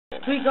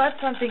We got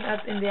something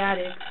up in the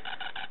attic.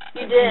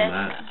 You did?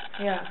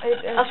 Yeah.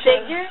 A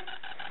figure?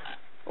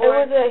 It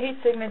was a heat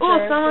signature.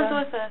 Oh,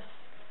 someone's with us.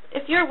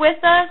 If you're with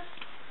us,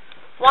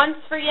 1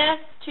 for yes,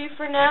 2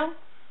 for no.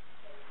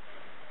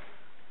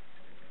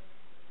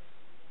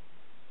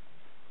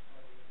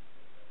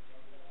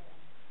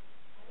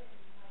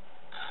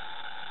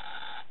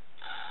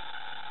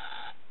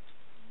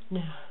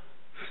 No.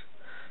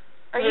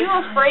 Are you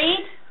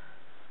afraid?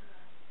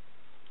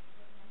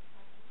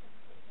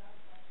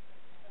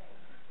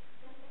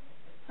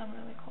 I'm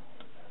really cold.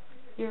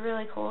 You're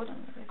really cold? I'm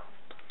really cold.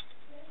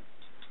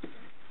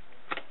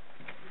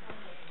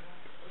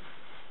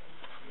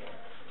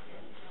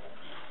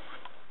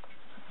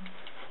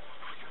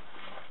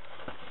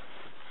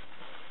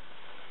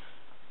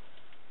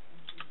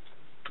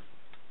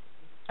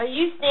 Are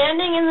you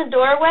standing in the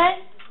doorway?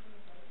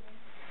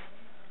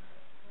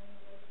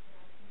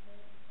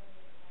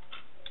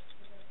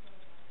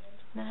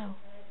 No.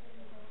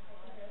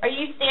 Are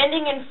you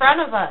standing in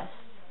front of us?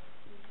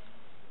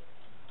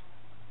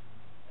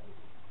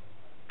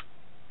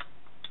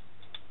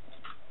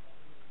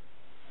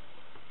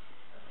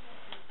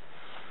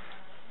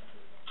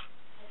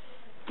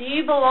 Do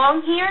you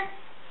belong here?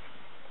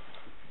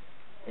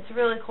 It's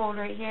really cold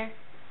right here.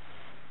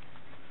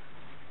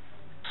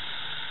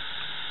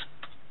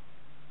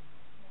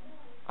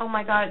 Oh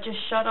my god, it just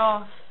shut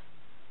off.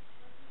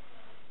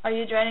 Are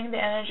you draining the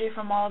energy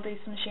from all of these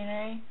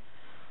machinery?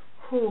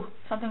 Whew,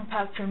 something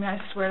passed through me. I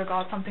swear to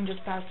God, something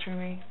just passed through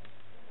me.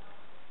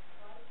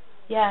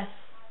 Yes.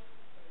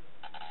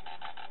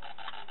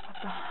 What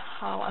the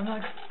hell? I'm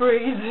like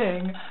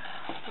freezing.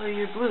 Well,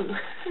 you're blue.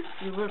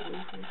 You were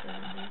blue for a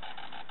second.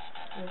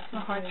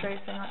 My heart's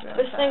racing.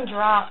 This thing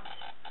dropped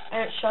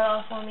and it shut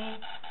off on me.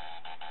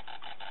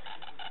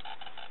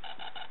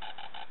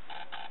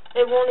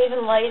 It won't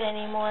even light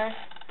anymore.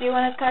 Do you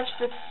want to touch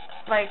this,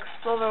 like,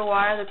 silver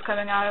wire that's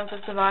coming out of this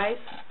device?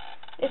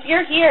 If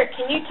you're here,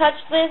 can you touch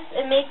this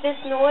and make this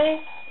noise?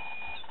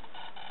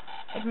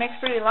 It makes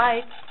pretty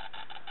lights.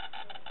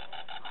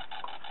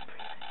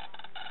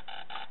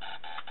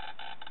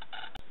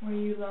 Were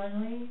you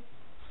lonely?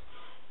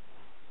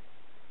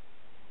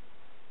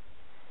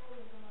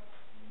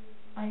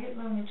 I get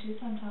lonely too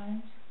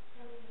sometimes.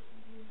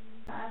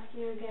 I ask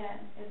you again,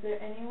 is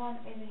there anyone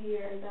in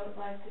here that would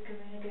like to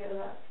communicate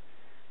with us?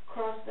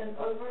 Cross them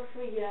over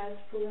for yes,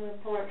 pull them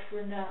apart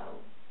for no.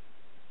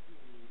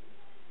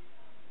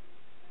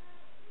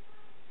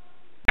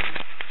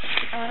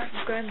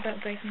 Go ahead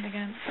and play something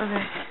again.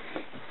 Okay.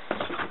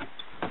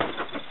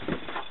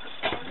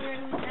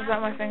 Is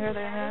that my finger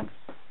there now?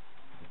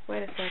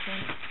 Wait a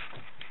second.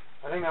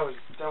 I think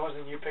that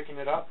wasn't you picking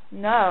it up.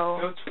 No.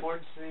 Go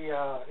towards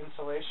the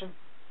insulation.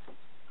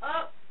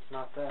 Oh. It's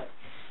not that.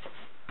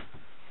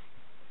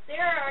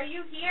 Sarah, are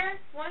you here?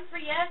 1 for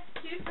yes,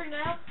 2 for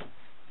no.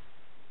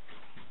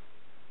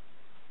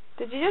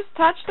 Did you just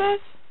touch this?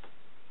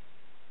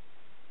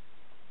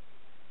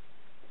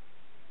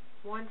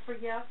 1 for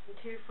yes and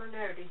 2 for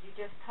no. Did you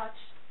just touch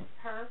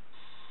her?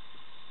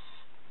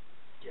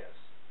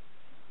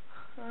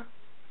 Yes.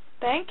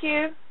 Thank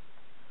you.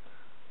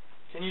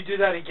 Can you do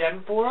that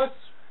again for us?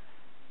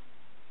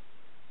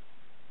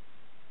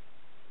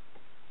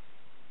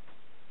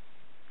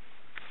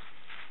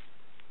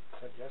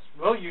 Said yes.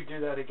 Will you do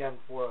that again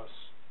for us?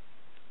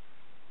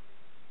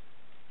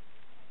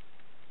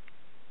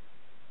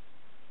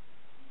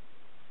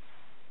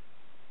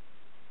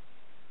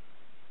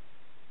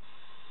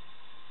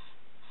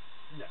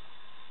 No.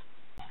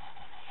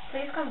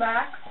 Please come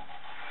back.